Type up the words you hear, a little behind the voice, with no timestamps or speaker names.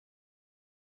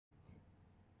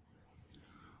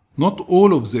Not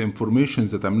all of the information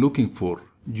that I'm looking for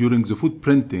during the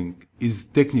footprinting is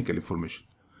technical information.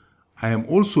 I am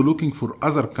also looking for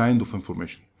other kind of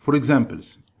information. For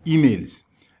examples, emails.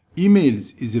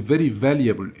 Emails is a very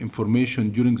valuable information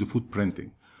during the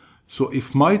footprinting. So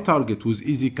if my target was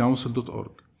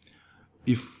easycouncil.org,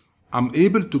 if I'm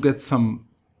able to get some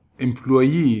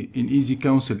employee in Easy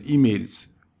Council emails,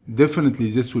 definitely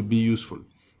this will be useful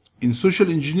in social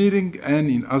engineering and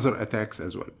in other attacks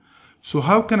as well. So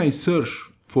how can I search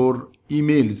for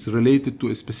emails related to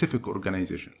a specific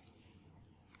organization?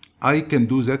 I can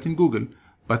do that in Google,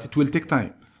 but it will take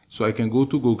time. So I can go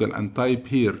to Google and type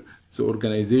here the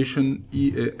organization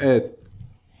at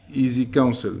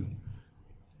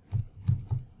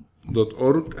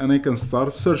easycouncil.org, and I can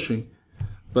start searching.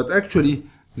 But actually,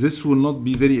 this will not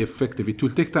be very effective. It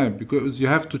will take time because you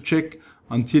have to check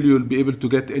until you'll be able to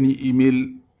get any email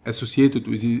associated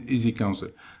with Easy Council.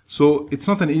 So it's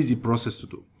not an easy process to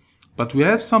do. But we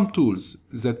have some tools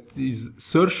that is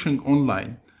searching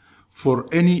online for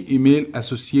any email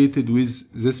associated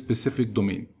with this specific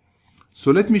domain.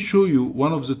 So let me show you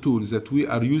one of the tools that we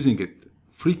are using it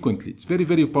frequently. It's very,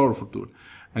 very powerful tool.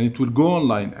 And it will go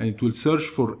online and it will search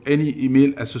for any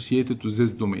email associated with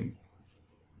this domain.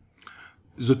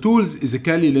 The tools is a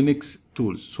Kali Linux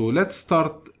tool. So let's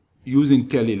start using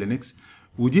Kali Linux.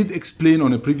 We did explain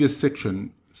on a previous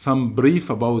section some brief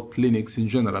about Linux in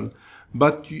general,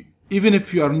 but even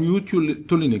if you are new to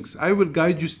Linux, I will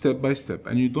guide you step by step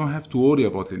and you don't have to worry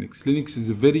about Linux. Linux is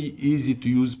a very easy to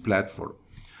use platform.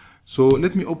 So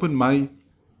let me open my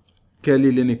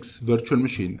Kali Linux virtual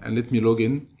machine and let me log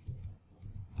in.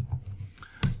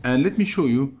 And let me show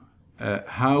you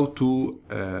how to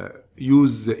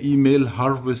use the email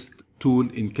harvest tool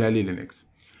in Kali Linux.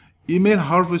 Email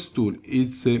harvest tool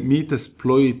is a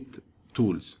Metasploit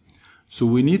tools. So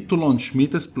we need to launch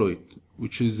Metasploit,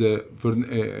 which is a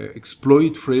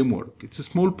exploit framework. It's a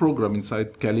small program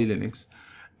inside Kali Linux,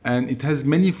 and it has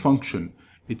many functions.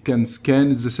 It can scan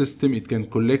the system, it can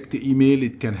collect the email,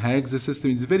 it can hack the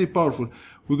system. It's very powerful.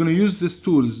 We're going to use these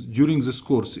tools during this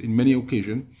course in many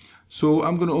occasions. So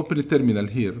I'm going to open a terminal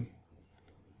here,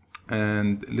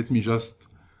 and let me just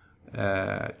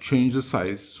change the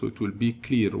size so it will be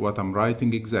clear what I'm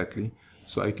writing exactly.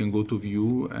 So I can go to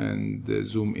view and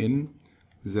zoom in,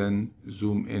 then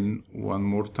zoom in one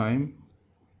more time.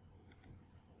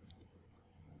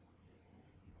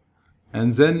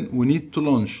 And then we need to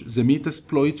launch the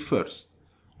Metasploit first,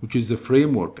 which is the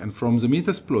framework. And from the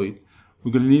Metasploit,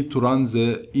 we're going to need to run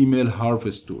the email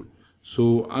harvest tool.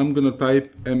 So I'm going to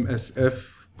type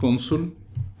msf console.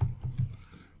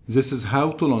 This is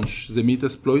how to launch the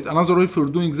Metasploit. Another way for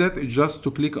doing that is just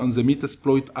to click on the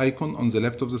Metasploit icon on the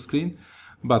left of the screen.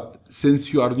 But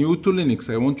since you are new to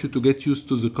Linux, I want you to get used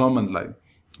to the command line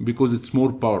because it's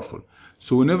more powerful.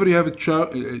 So whenever you have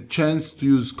a chance to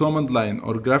use command line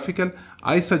or graphical,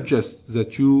 I suggest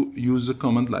that you use the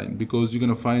command line because you're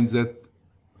going to find that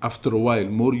after a while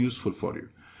more useful for you.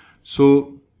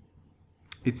 So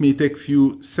it may take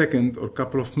few seconds or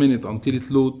couple of minutes until it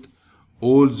loads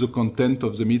all the content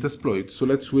of the Metasploit. So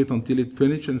let's wait until it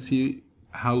finishes and see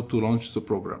how to launch the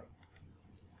program.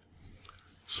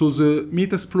 So the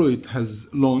Metasploit has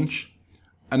launched,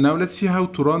 and now let's see how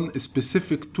to run a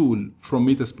specific tool from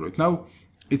Metasploit. Now,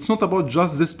 it's not about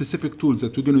just the specific tools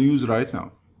that we're going to use right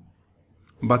now,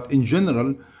 but in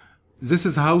general, this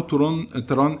is how to run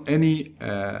any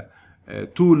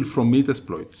tool from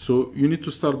Metasploit. So you need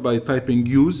to start by typing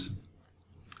use,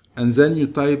 and then you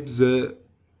type the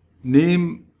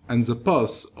name and the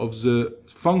path of the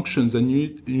functions that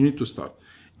you need to start.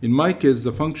 In my case,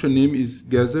 the function name is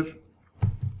gather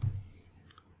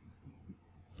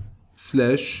 /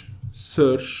 search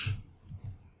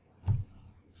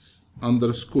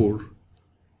 _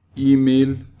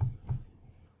 email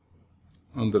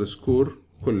 _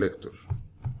 collector.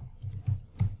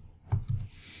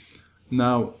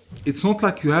 Now, it's not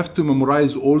like you have to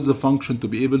memorize all the functions to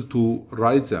be able to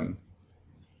write them.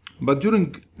 But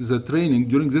during the training,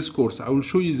 during this course, I will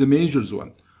show you the major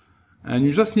one. And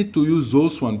you just need to use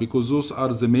those one because those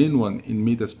are the main one in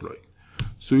Metasploit.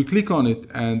 So you click on it,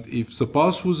 and if the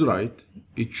path was right,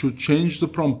 it should change the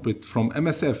prompt from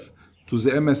MSF to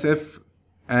the MSF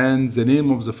and the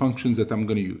name of the functions that I'm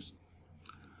going to use.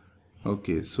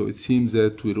 Okay, so it seems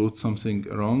that we wrote something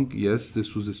wrong. Yes,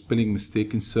 this was a spelling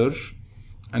mistake in search.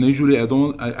 And usually I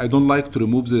don't like to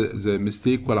remove the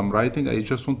mistake while I'm writing. I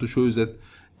just want to show you that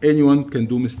anyone can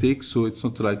do mistakes, so it's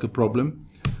not like a problem.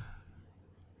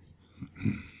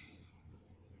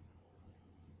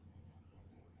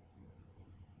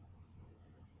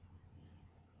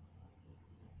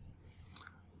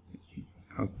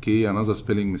 Okay, another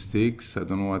spelling mistakes. I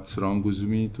don't know what's wrong with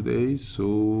me today.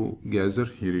 So gather,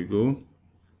 here you go.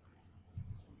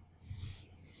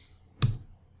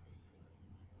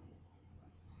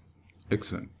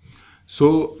 Excellent.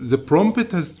 So the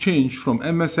prompt has changed from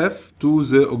MSF to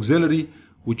the auxiliary,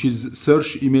 which is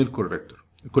search email collector.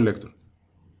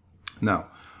 Now,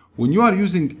 when you are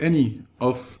using any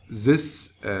of this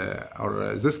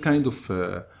this kind of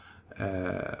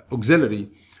auxiliary,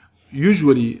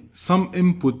 usually some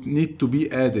input need to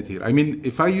be added here. I mean,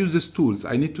 if I use these tools,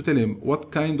 I need to tell him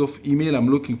what kind of email I'm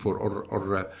looking for,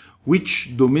 or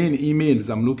which domain emails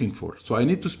I'm looking for. So I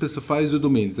need to specify the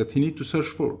domains that he needs to search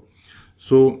for.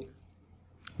 So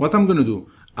what I'm going to do,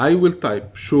 I will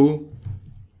type show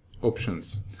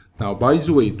options. Now, by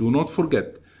the way, do not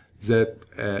forget that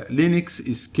Linux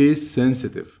is case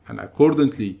sensitive, and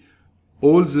accordingly,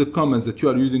 all the commands that you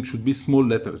are using should be small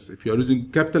letters. If you are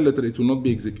using capital letter, it will not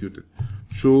be executed.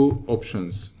 Show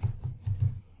options.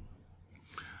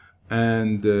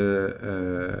 And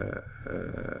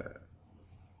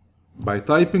by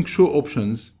typing show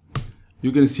options,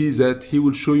 you can see that he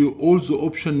will show you all the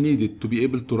options needed to be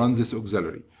able to run this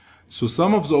auxiliary. So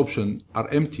some of the options are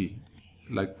empty,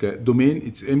 like domain,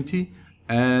 it's empty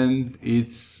and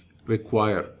it's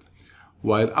required.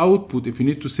 While output, if you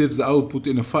need to save the output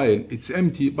in a file, it's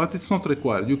empty, but it's not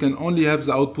required. You can only have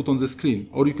the output on the screen,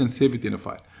 or you can save it in a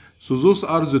file. So those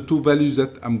are the two values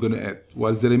that I'm going to add,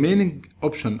 while the remaining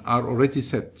options are already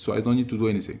set, so I don't need to do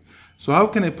anything. So how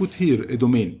can I put here a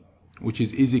domain, which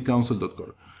is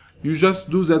easycounsel.org? You just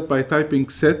do that by typing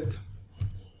set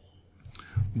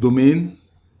domain,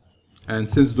 and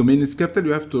since domain is capital,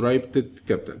 you have to write it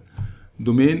capital.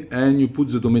 Domain, and you put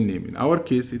the domain name. In our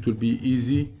case, it will be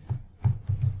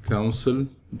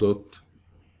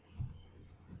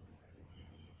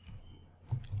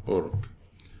easycounsel.org.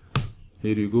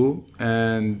 Here you go,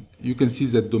 and you can see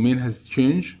that domain has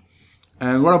changed.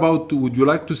 And what about, would you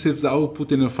like to save the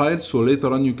output in a file so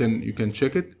later on you can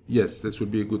check it? Yes, this would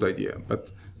be a good idea,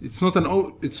 but it's not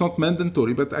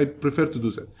mandatory, but I prefer to do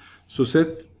that. So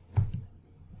set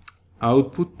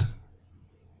output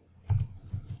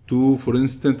to, for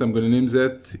instance, I'm going to name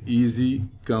that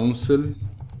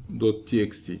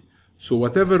easycounsel.txt. So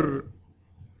whatever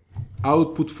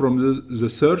output from the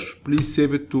search, please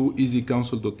save it to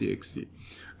easycounsel.txt.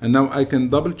 And now I can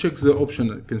double check the option.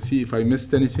 I can see if I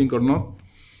missed anything or not.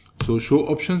 So show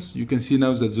options, you can see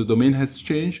now that the domain has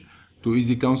changed to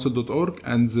easycounsel.org,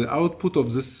 and the output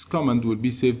of this command will be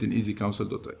saved in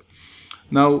easycounsel.org.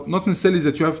 Now, not necessarily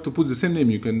that you have to put the same name.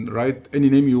 You can write any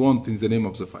name you want in the name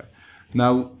of the file.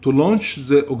 Now, to launch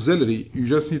the auxiliary, you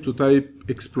just need to type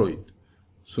exploit.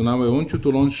 So now I want you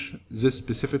to launch this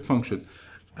specific function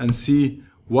and see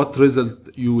what result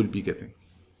you will be getting.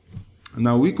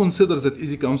 Now, we consider that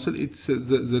easycounsel, it's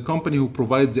the company who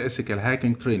provides the ethical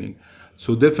hacking training.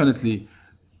 So definitely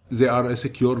they are a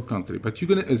secure country, but you're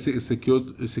gonna a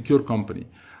secure company.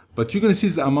 But you're gonna see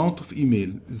the amount of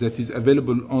email that is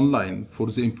available online for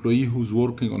the employee who's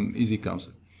working on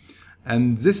easycounsel.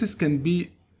 And this can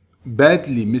be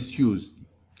badly misused.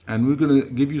 And we're gonna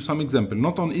give you some example,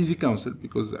 not on easycounsel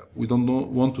because we don't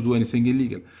want to do anything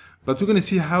illegal, but we're gonna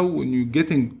see how when you're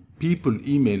getting people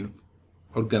email,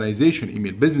 organization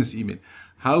email, business email,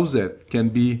 how that can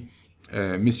be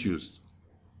misused.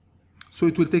 So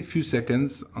it will take a few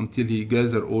seconds until he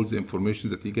gathers all the information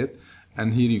that he get,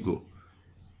 and here you go.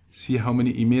 See how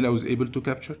many email I was able to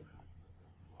capture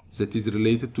that is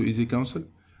related to easycounsel.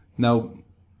 Now,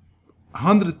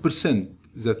 100%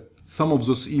 that some of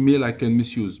those email I can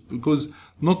misuse, because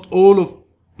not all of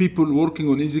people working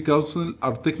on easycounsel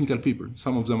are technical people.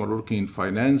 Some of them are working in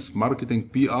finance, marketing,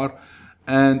 PR,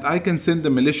 and I can send a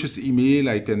malicious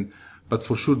email, but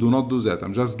for sure do not do that.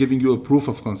 I'm just giving you a proof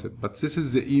of concept. But this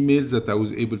is the emails that I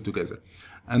was able to gather.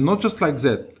 And not just like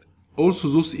that, also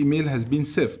those email has been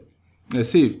saved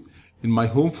in my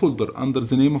home folder under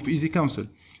the name of easycounsel.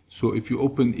 So if you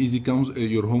open easycounsel,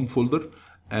 your home folder,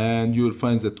 and you will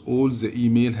find that all the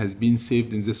email has been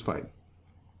saved in this file.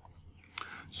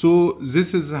 So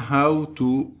this is how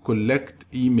to collect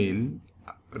email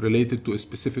related to a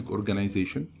specific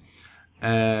organization,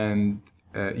 and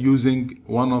using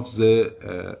one of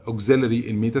the auxiliary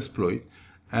in Metasploit.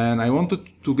 And I wanted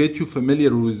to get you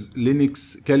familiar with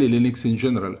Linux, Kali Linux in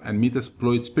general, and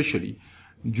Metasploit especially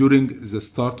during the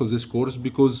start of this course,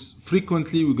 because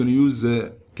frequently we're going to use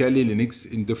Kali Linux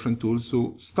in different tools,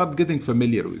 so start getting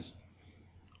familiar with.